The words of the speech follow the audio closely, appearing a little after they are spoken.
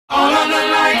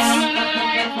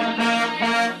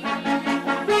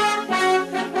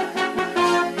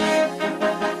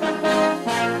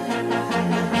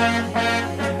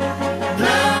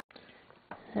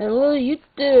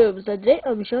So today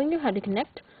I'll be showing you how to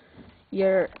connect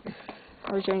your,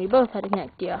 I'll be showing you both how to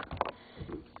connect your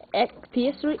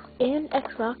PS3 and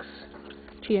Xbox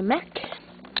to your Mac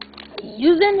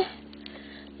using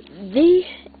the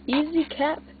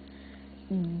easycap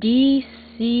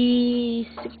DC60,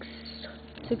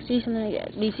 something like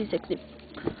that, DC60.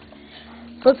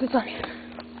 So let's get started.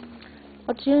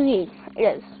 What you need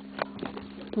is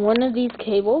one of these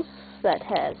cables that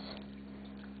has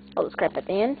all this crap at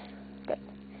the end. Got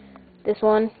this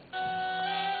one,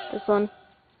 and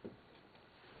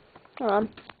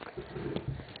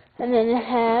then it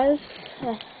has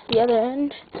the other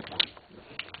end,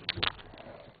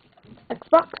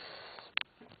 Xbox,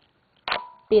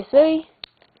 PS3,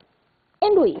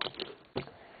 and Wii.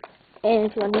 And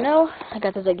if you want to know, I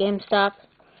got this at GameStop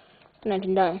for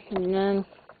 $19.99.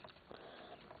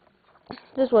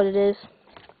 This is what it is.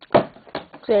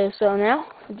 Okay, so now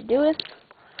what you do is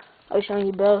I'll be showing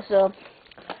you both. So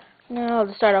now I'll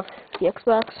just start off with the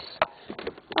Xbox.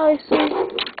 Obviously,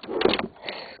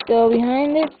 go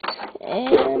behind it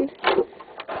and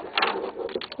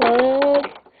plug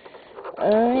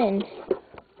in.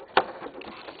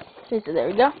 Okay, so there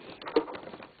we go.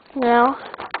 Now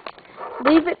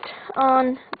leave it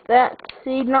on that.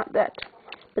 See, not that,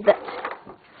 but that.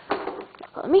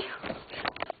 Follow me.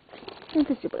 And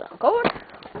put it on cord.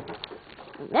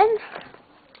 And then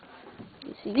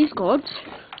you see these cords.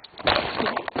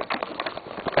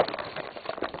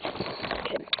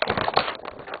 Okay.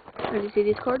 Where do you see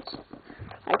these cords?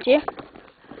 Right here.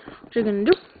 What you're gonna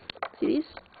do? See these?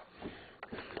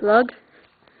 Plug.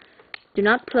 Do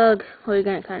not plug. Well, you're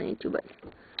gonna kind of need to, but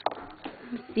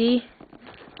see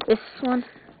this one.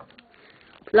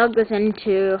 Plug this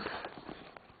into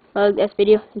into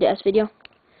S-Video.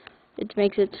 It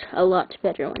makes it a lot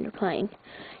better when you're playing.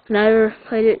 When I ever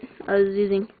played it, I was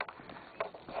using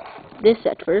this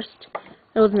at first.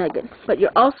 It wasn't that good. But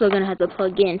you're also going to have to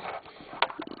plug in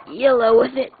yellow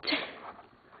with it.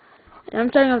 And I'm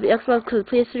starting off the Xbox because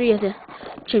the PS3 you have to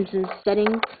change some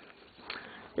settings.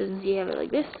 Doesn't see you have it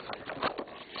like this.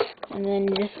 And then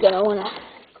you're just going to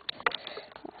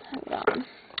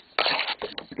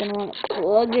want to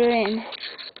plug her in.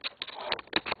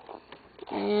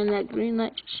 And that green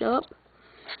light should show up.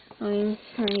 I'm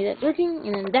showing you that's working,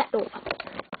 and then that will pop up.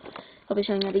 I'll be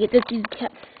showing you how to get this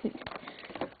easycap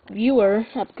viewer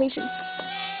application.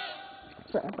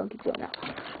 So my phone keeps going out.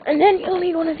 And then you'll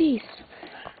need one of these.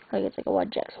 Like it's like a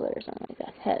wide jack split or something like that.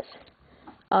 It has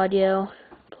audio,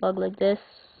 plug like this,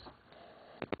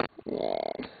 and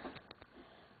then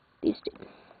these two.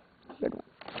 Third one.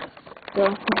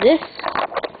 So this,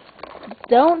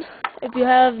 if you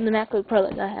have the MacBook Pro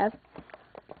like I have,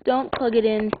 don't plug it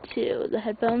into the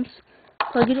headphones.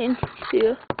 Plug it into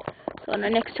the one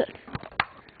right next to it.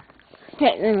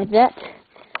 Okay, then with that,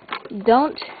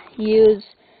 don't use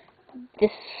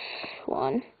this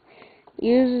one.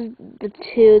 Use the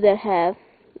two that have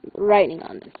writing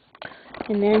on them.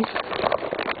 And then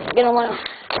you're gonna want to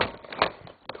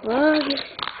plug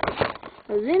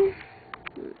those in.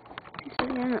 Let's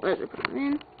put them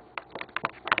in.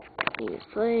 You just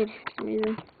played for some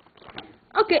reason.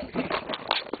 Okay.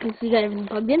 You can see you got everything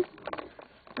plugged in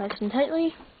nice and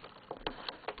tightly,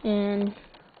 and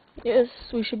yes,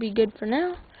 we should be good for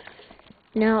now.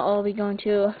 Now I'll be going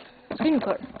to screen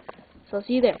record, so I'll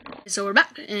see you there. So we're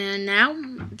back, and now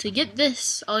to get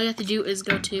this, all you have to do is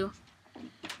go to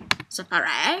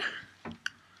Safari,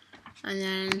 and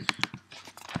then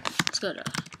let's go to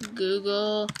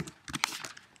google.com,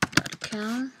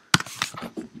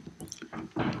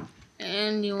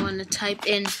 and you want to type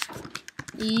in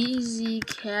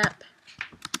easycap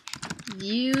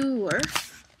viewer.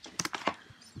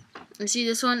 You see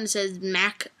this one? It says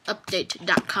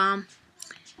macupdate.com.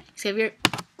 So here,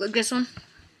 click this one,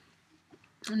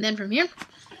 and then from here,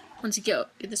 once you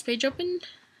get this page opened,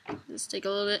 let's take a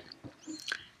little bit.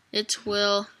 It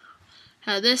will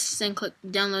have this, then click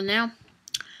download now.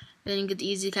 Then you get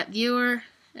the easycap viewer.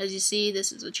 As you see,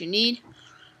 this is what you need.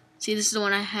 See, this is the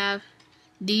one I have,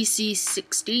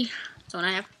 DC60. That's the one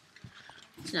I have.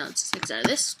 So now let's exit out of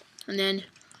this, and then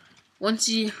once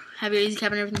you have your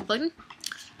easycap and everything plugged in,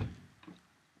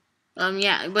 with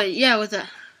that,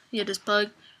 you just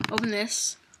open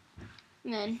this,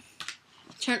 and then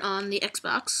turn on the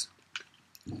Xbox.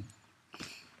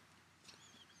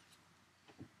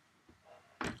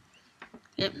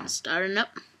 Yep, starting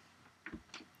up.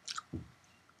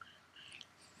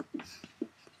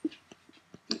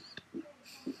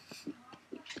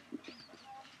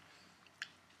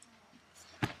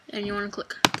 And you want to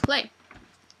click play.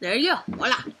 There you go.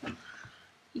 Voila.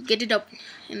 You get it open.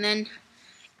 And then,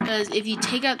 because if you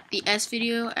take out the S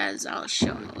video, as I'll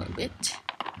show in a little bit,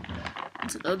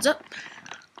 once it loads up.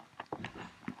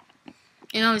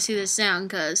 You always see this sound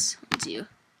because once you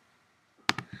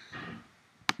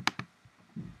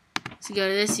go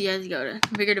to this, you have to go to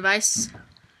configure device.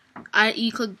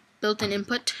 You click built-in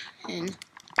input, and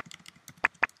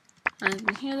I don't know if you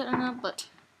can hear that or not, but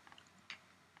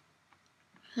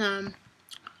you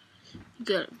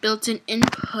go to built-in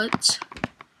input,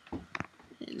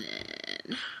 and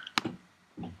then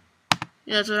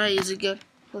that's what I use to go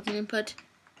built-in input.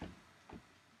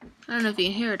 I don't know if you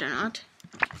can hear it or not.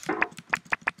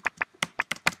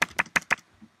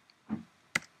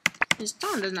 This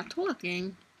sound is not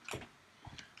working,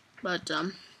 but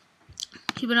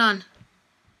keep it on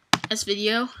S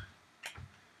video.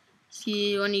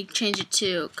 See, when you change it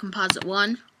to composite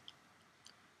 1,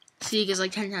 see, it gets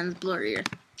like 10 times blurrier.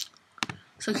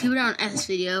 So keep it on S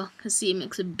video, because see, it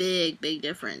makes a big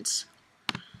difference.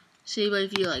 See, but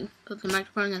if you like put the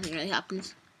microphone, nothing really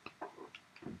happens.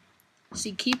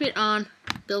 See, keep it on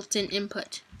built-in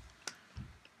input.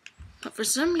 But for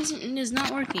some reason, it is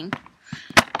not working.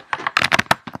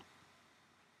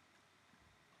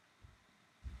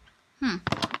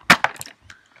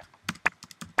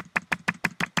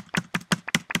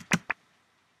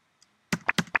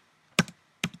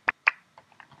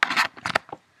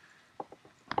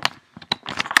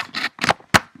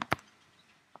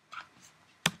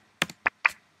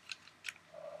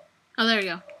 Oh, there you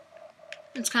go.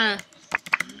 It's kind of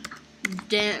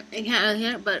damn. You can't really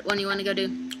hear it, but when you want to go to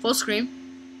full screen,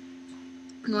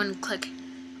 you want to click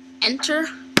Enter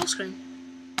Full Screen.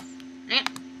 Right?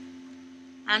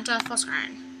 Enter full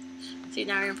screen. See,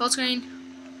 now you're in full screen.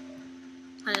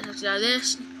 I just have to go to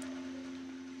this,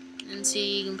 and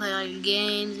see, you can play all your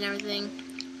games and everything.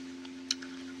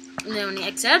 And then when you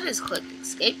exit out, just click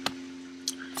Escape.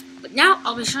 But now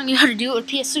I'll be showing you how to do it with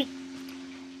PS3.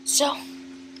 So.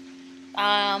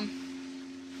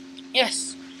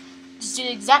 Yes, just do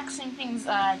the exact same things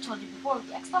I told you before with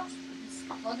the Xbox. Just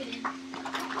plug it in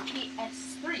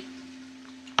PS3.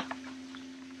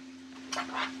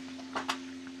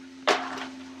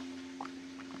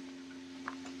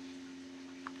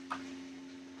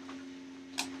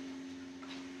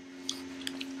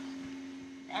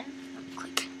 Then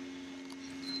click.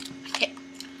 Okay,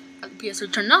 got the PS3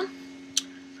 turned on.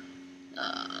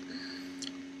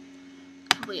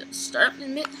 Hopefully it'll start up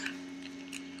in a bit.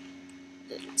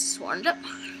 It's warmed up.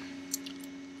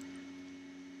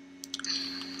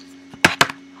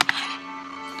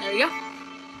 There we go.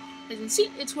 As you can see,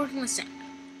 it's working the same.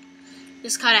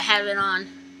 Just kind of have it on.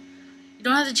 You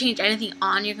don't have to change anything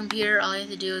on your computer. All you have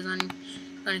to do is on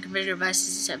configure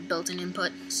devices, just have built-in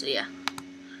input. So yeah.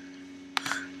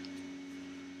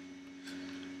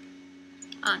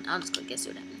 I'll just click it,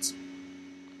 see what happens.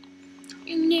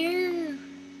 No.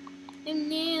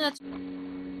 That's.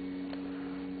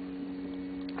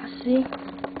 See,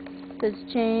 says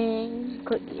change.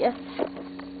 Click yes,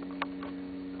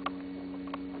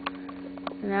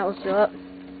 and that will show up.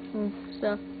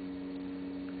 So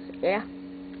yeah.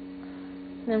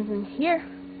 Then from here,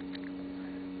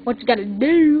 what you gotta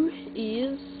do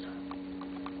is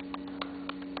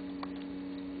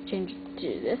change it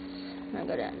to this. I'll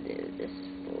go down to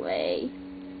display.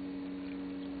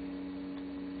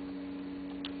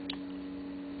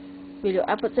 Video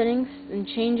output settings, and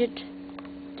change it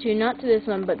to not to this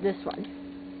one, but this one.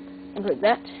 And click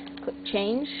that. Click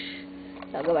change.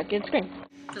 That'll go back to the screen.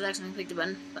 Because I accidentally clicked the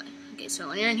button. But okay, so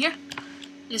when you're in here,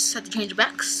 you just have to change it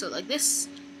back. So like this.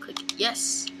 Click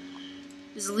yes.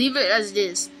 Just leave it as it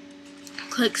is.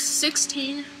 Click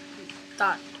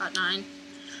 16.9.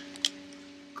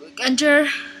 Click enter.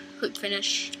 Click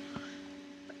finish.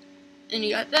 And you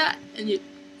got that. And you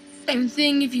same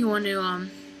thing if you want to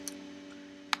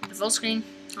the full screen,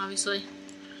 obviously.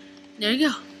 There you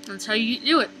go. That's how you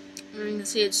do it. And you can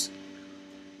see it's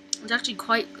actually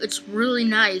it's really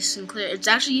nice and clear. It's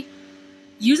actually,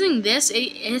 using this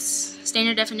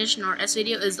standard definition or S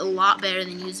video is a lot better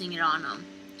than using it on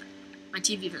my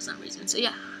TV for some reason. So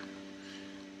yeah.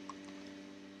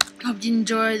 Hope you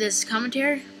enjoy this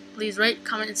commentary. Please rate,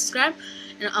 comment, and subscribe.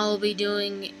 And I'll be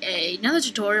doing another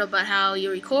tutorial about how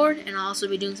you record, and I'll also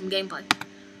be doing some gameplay.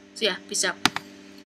 So yeah, peace out.